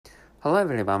Hello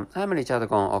everyone, I'm Richard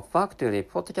Gon of Back to the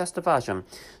podcast version.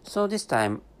 So this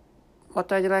time,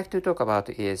 what I'd like to talk about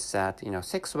is that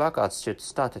sex workers should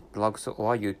start blogs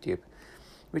or YouTube,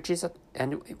 which is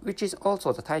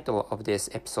also the title of this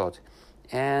episode.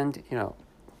 And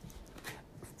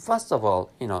first of all,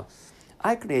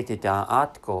 I created an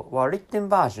article or written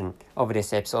version of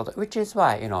this episode, which is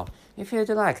why if you'd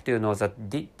like to know the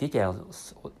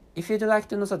details, or if you'd like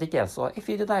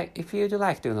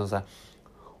to know the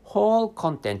whole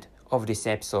content of this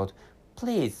episode,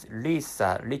 please read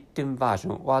the written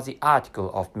version or the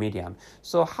article of Medium.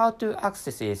 So how to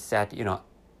access is that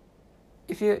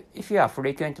if you are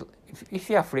frequent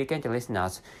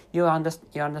listeners, you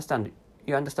understand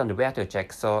where to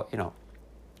check. So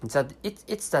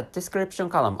it's the description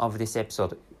column of this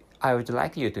episode. I would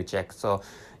like you to check. So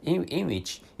in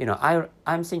which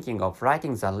I'm thinking of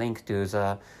writing the link to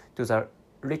the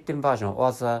written version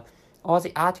or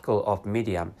the article of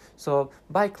Medium. So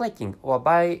by clicking or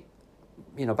by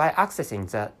accessing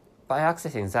that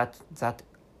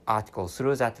article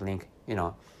through that link,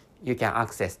 you can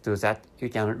access to that. You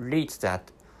can read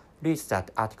that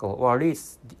article or read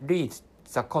the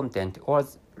content or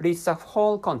read the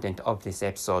whole content of this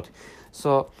episode.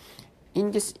 So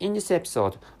in this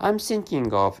episode, I'm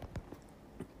thinking of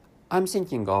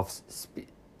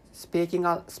speaking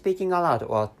aloud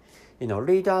or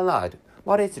read aloud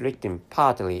what is written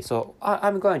partly. So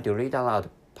I'm going to read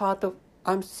aloud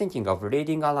I'm thinking of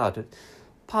reading aloud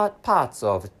parts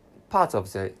of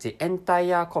the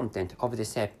entire content of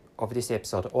this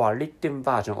episode or written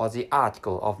version or the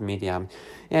article of Medium.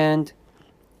 And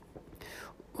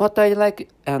what I'd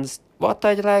like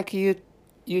you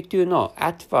to know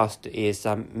at first is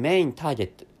main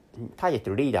target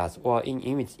readers, or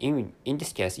in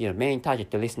this case, main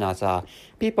target listeners are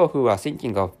people who are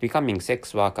thinking of becoming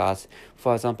sex workers,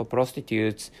 for example,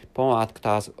 prostitutes, porn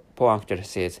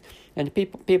actresses, and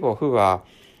people who are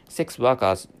sex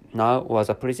workers now or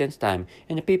the present time,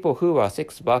 and people who are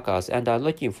sex workers and are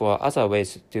looking for other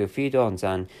ways to feed on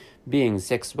than being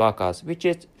sex workers,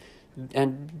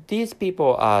 and these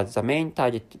people are the main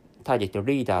target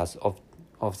readers of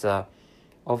the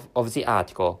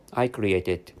article I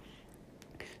created.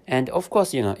 And of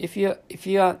course, if you are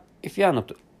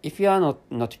not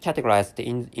categorized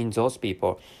in those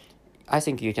people, I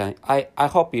think you can. I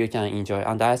hope you can enjoy,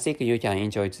 and I think you can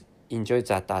enjoy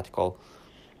that article.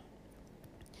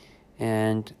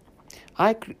 And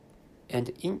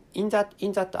in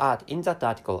that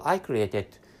article, I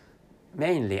created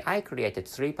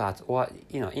 3 parts, or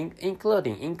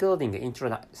including the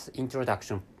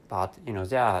introduction part.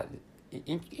 There are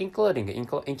including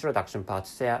introduction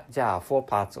parts. There are 4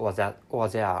 parts, or there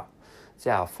are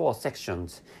 4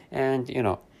 sections. And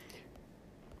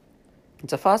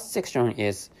the first section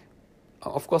is,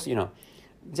 of course,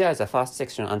 there is a first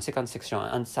section and second section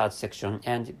and third section,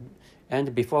 and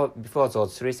before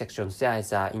those 3 sections there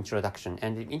is an introduction.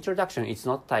 And the introduction is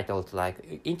not titled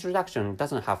like introduction.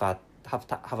 Doesn't have a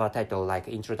title like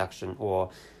introduction, or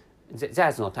there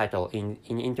is no title in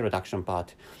introduction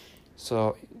part.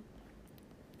 So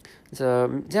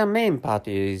the main part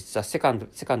is the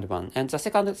second one, and the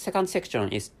second section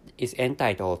is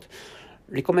entitled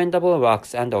recommendable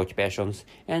works and occupations.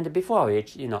 And before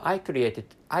which I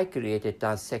created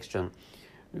a section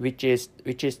which is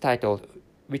titled,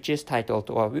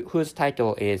 or whose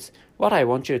title is what I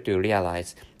want you to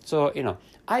realize. So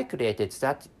I created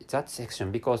that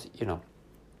section because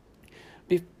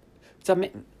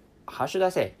how should I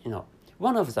say,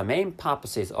 one of the main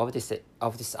purposes of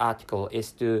this article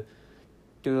is to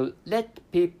let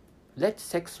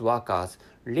sex workers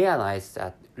realize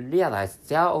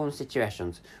their own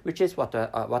situations, which is what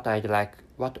I'd like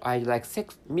not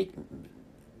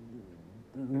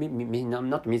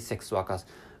mid sex workers,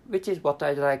 which is what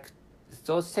I'd like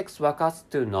those sex workers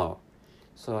to know.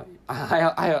 So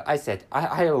I said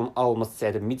I almost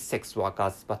said mid sex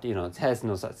workers, but there's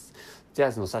no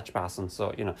such person.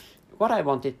 So what I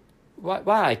wanted, why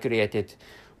I created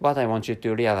what I want you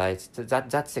to realize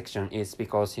that section is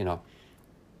because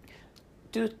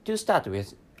to start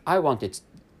with, I wanted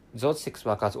those sex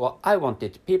workers, or I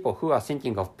wanted people who are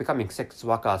thinking of becoming sex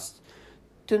workers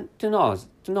to know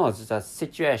the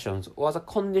situations or the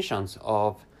conditions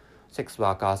of sex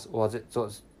workers, or the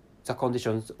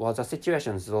conditions or the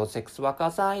situations those sex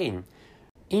workers are in.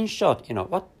 In short,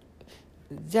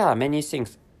 there are many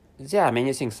things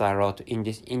I wrote in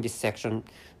this section,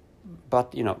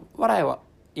 but what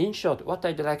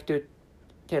I'd like to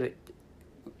tell.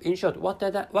 In short, what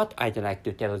I'd like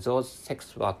to tell those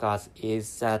sex workers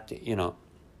is that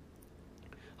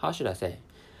how should I say?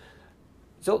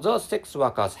 Those sex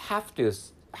workers have to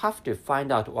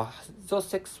find out what those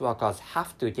sex workers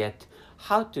have to get,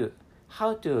 how to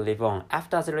live on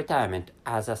after the retirement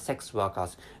as a sex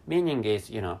workers. Meaning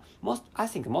is, I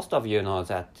think most of you know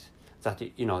that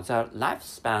the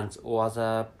lifespans or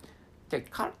the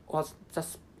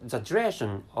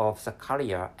duration of the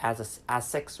career as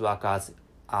sex workers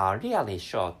are really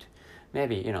short.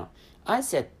 Maybe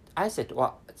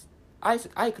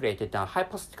I created a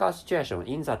hypothetical situation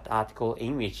in that article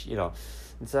in which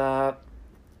the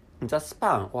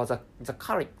span or the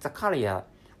career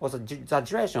or the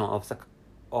duration of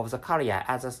the career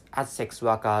as sex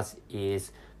workers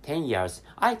is 10 years.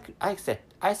 I said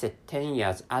 10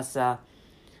 years as a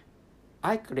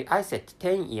I set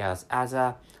 10 years as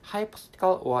a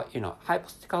hypothetical or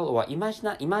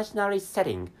imaginary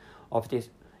setting of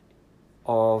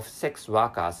sex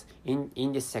workers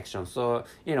in this section. So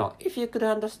if you could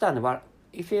understand my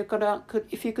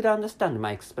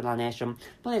explanation,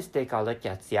 please take a look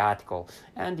at the article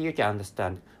and you can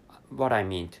understand what I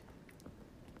mean.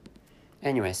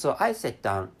 Anyway, so I set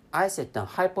down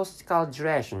hypothetical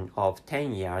duration of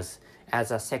 10 years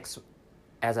as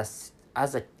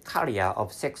a career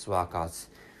of sex workers,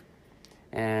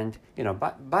 and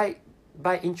by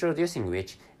introducing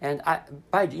which I'm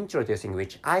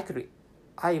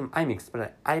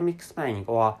explaining,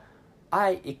 or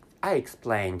I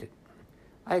explained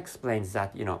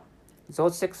that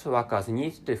those sex workers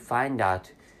need to find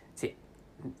out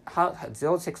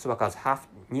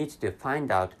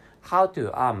how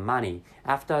to earn money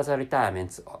after the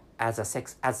retirement as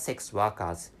sex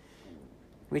workers,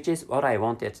 which is what I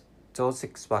wanted those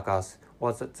sex workers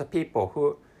or the people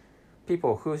who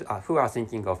are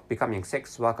thinking of becoming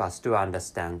sex workers to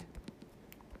understand.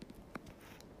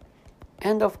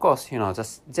 And of course,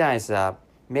 there is a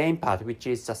main part which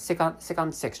is the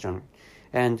second section,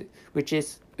 and which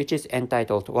is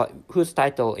entitled, whose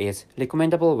title is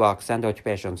Recommendable Works and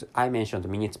Occupations. I mentioned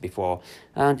minutes before,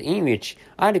 and in which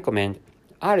I recommend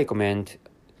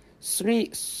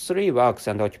three works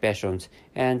and occupations.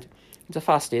 And the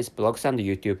first is blogs and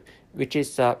YouTube, which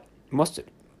is the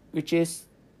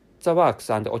works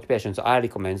and occupations I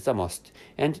recommend the most.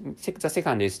 And the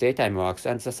second is daytime works,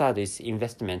 and the third is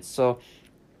investments. So,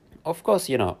 of course,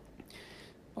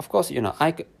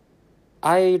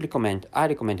 I recommend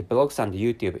blogs and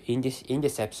YouTube in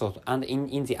this episode and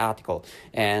in the article,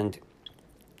 and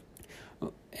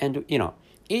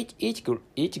each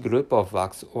group of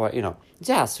works, or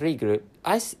there are three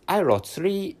groups. I wrote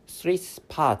three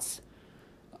parts.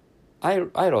 I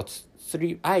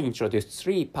introduced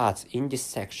three parts in this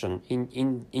section,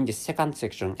 in this second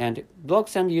section, and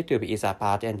blogs and YouTube is a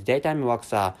part, and daytime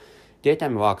works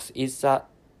is a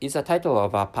title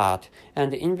of a part,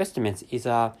 and investments is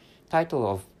a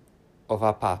title of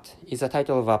a part.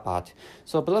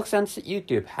 So blogs and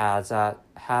YouTube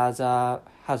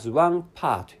has one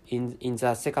part in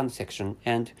the second section,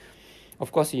 and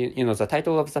of course the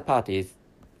title of the part is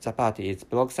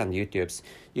blogs and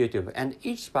YouTube, and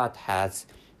each part has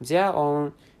their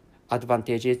own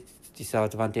advantages,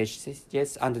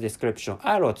 disadvantages, and description.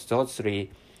 I wrote those three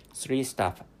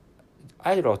stuff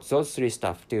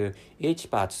to each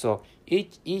part. So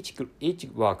each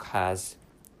work has,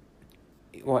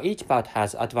 or each part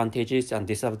has advantages and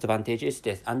disadvantages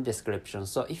and description.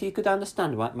 So if you could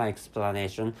understand my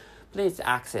explanation, please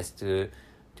access to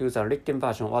the written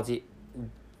version or the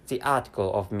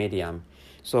article of Medium.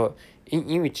 So in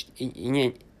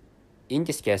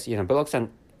this case, blogs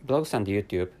and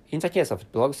YouTube. In the case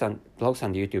of blogs and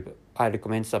YouTube, I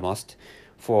recommend the most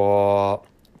for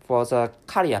the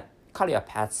career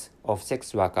paths of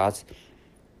sex workers.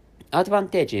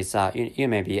 Advantages are you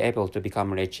may be able to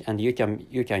become rich, and you can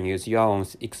use your own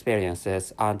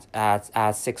experiences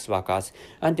as sex workers.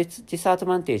 And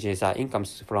disadvantages are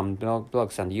incomes from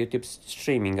blogs and YouTube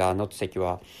streaming are not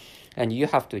secure, and you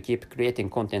have to keep creating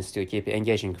contents to keep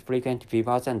engaging frequent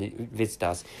viewers and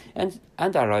visitors. And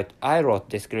I wrote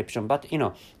description, but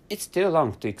it's too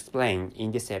long to explain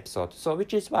in this episode. So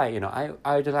which is why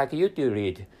I'd like you to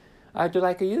read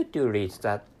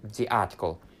the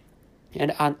article.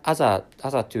 And other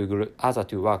two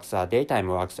works are daytime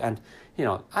works, and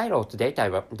I wrote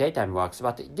daytime works,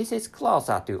 but this is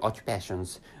closer to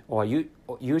occupations or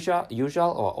usual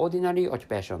or ordinary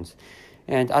occupations.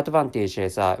 And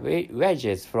advantages are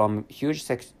wages from huge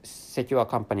secure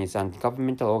companies and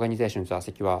governmental organizations are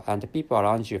secure, and people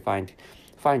around you find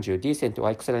you decent or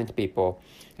excellent people.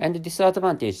 And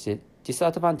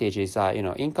disadvantages are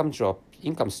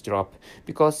incomes drop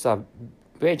because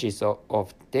wages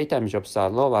of daytime jobs are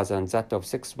lower than that of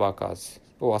sex works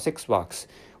or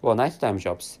nighttime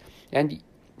jobs. And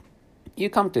you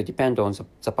come to depend on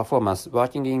the performance,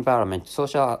 working environment,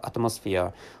 social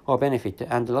atmosphere, or benefit,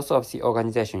 and loss of the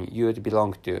organization you would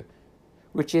belong to,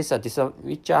 which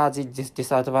are the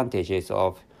disadvantages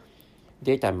of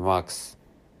daytime works.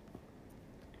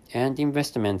 And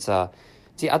investments are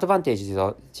the advantages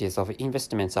of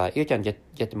investments are you can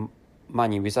get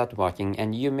money without working,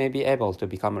 and you may be able to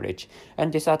become rich.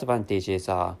 And disadvantages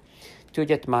are to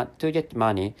get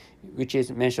money, which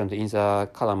is mentioned in the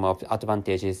column of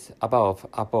advantages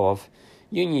above.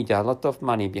 You need a lot of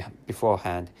money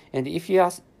beforehand, and if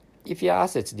your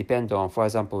assets depend on, for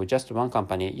example, just one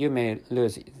company, you may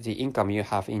lose the income you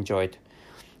have enjoyed.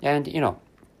 And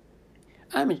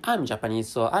I'm Japanese,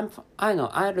 so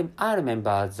I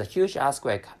remember the huge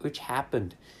earthquake which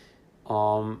happened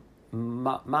on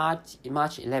March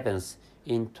 11th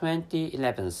in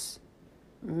 2011.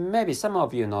 Maybe some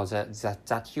of you know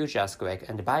that huge earthquake,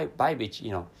 and by which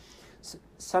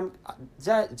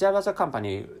there was a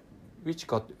company which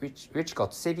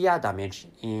got severe damage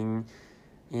in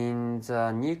its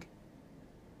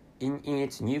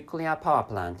nuclear power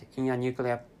plant,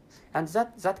 and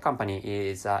that company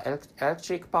is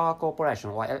Electric Power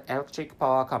Corporation or Electric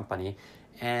Power Company.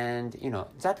 And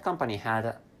that company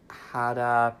had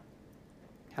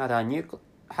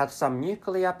some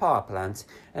nuclear power plants,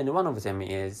 and one of them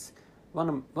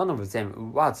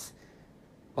was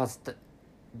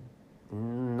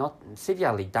not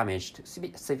severely damaged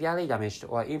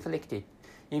or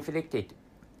inflicted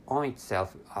on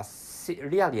itself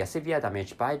really a severe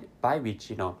damage by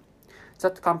which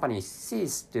that company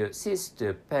ceased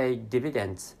to pay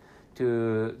dividends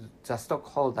to the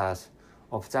stockholders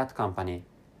of that company.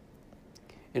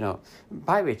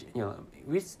 By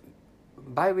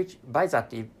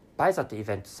that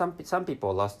event, some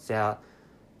people lost their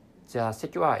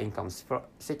secure incomes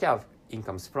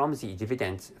from the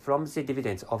dividends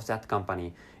of that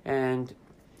company. And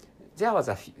there was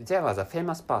a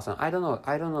famous person. I don't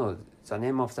know the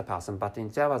name of the person, but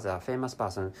there was a famous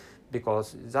person,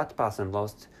 because that person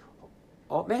lost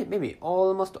maybe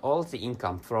almost all the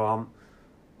income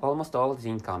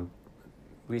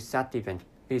with that event,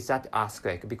 with that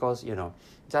earthquake, because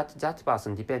that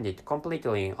person depended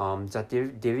completely on the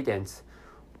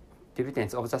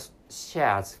dividends of the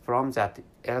shares from that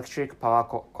Electric Power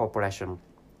Corporation.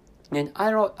 And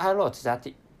I wrote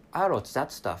that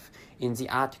stuff in the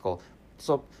article.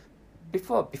 So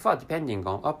before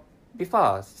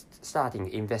starting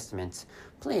investments,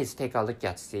 please take a look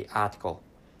at the article.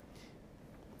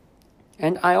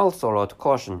 And I also wrote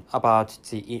caution about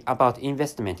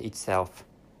investment itself.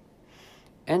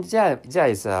 And there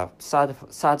is a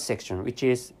third section which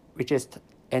is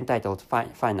entitled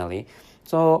finally.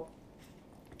 So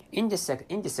in this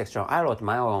section, I wrote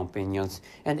my own opinions,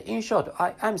 and in short,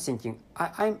 I think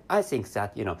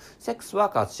that sex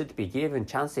workers should be given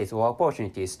chances or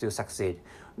opportunities to succeed,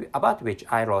 about which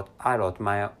I wrote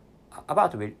my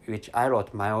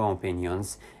own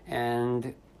opinions.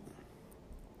 And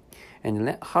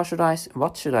what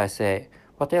should I say?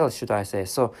 What else should I say?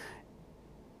 So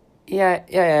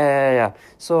yeah.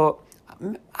 So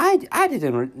I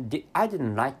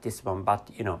didn't write this one,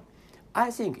 but I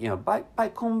think by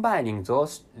combining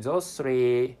those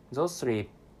three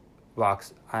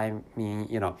works, I mean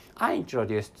I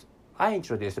introduced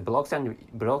blogs and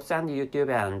YouTube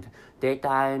and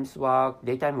daytime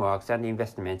works and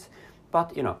investments.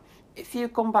 But if you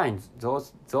combine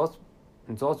those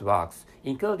works,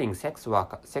 including sex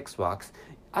works,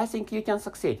 I think you can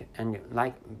succeed. And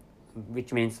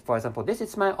which means, for example, this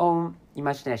is my own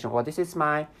imagination, or this is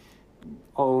my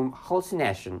own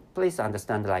hallucination. Please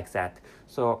understand like that.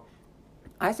 So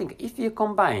I think if you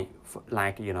combine,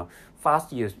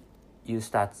 first you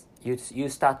start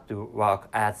to work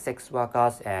as sex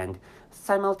workers, and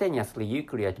simultaneously you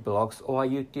create blogs or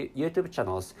YouTube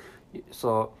channels.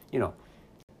 So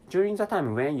during the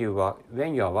time when you are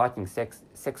working sex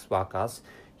workers,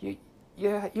 you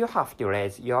have to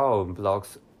raise your own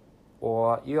blogs,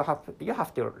 or you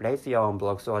have to raise your own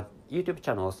blogs or YouTube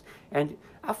channels, and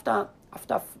after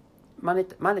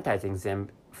monetizing them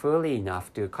fully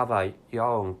enough to cover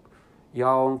your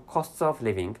own costs of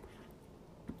living,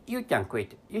 you can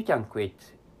quit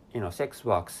sex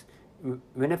works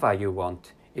whenever you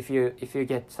want. If you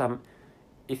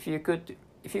could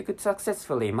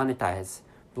successfully monetize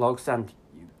blogs and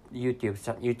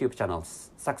YouTube channels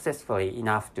successfully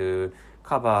enough to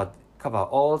cover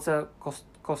all the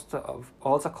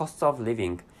costs of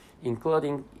living,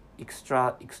 including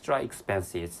extra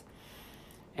expenses.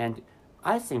 And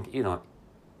I think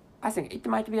it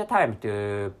might be a time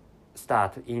to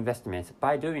start investments,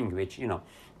 by doing which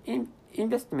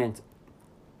investments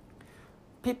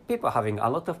people having a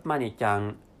lot of money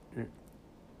can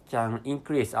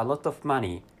increase a lot of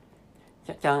money,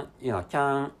 can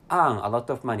earn a lot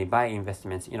of money by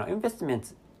investments.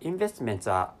 Investments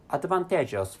are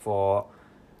advantageous for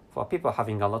people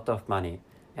having a lot of money.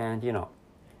 And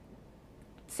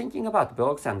thinking about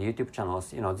blogs and YouTube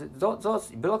channels,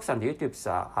 those blogs and YouTubes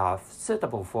are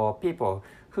suitable for people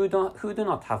who do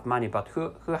not have money, but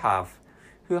who have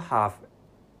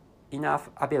enough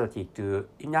abilities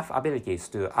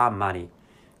to earn money.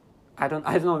 I don't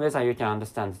know whether you can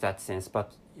understand that sense,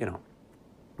 but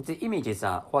the images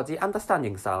are, or the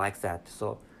understandings are like that.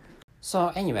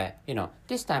 So anyway,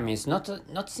 this time is not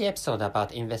the episode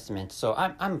about investment. So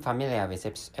I'm familiar with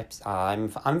I'm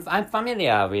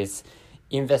familiar with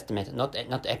investment,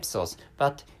 not episodes.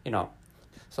 But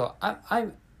so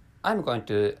I'm going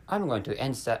to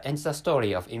end the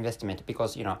story of investment,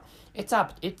 because it's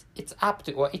up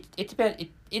to, or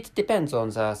it depends on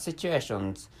the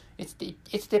situations.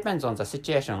 It depends on the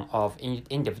situation of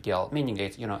individual. Meaning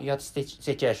is your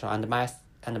situation and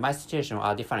my situation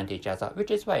are different to each other,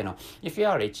 which is why if you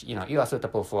are rich, you are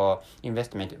suitable for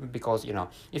investment, because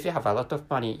if you have a lot of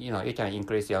money, you can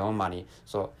increase your own money.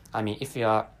 So I mean, if you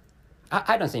are,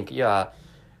 I don't think you are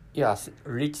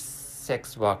rich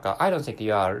sex worker. I don't think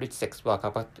you are a rich sex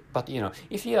worker, but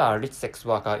if you are a rich sex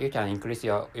worker, you can increase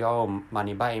your own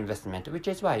money by investment, which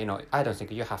is why I don't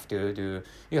think you have to do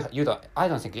I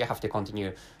don't think you have to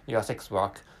continue your sex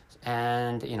work.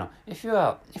 And if you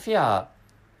are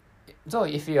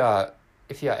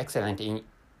excellent in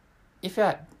if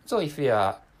you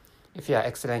are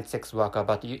excellent sex worker,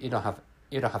 but you don't have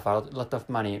a lot of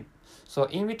money, so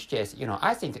in which case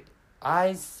I think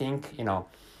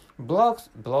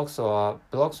blogs or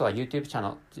YouTube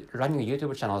channel, running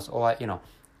YouTube channels, or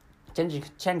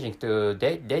changing to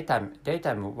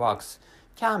daytime works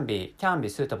can be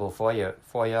suitable for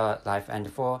your life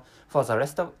and for the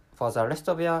rest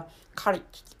of your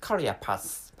career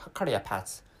paths,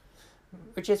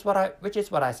 which is what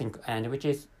I think, and which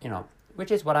is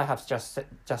what I have just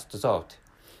thought.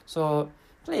 So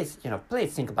please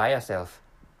think by yourself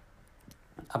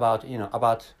about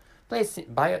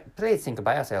please think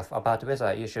by yourself about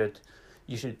whether you should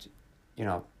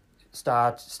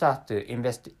start to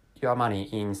invest your money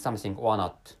in something or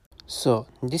not. So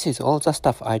this is all the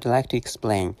stuff I'd like to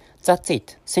explain. That's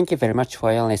it. Thank you very much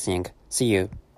for your listening. See you.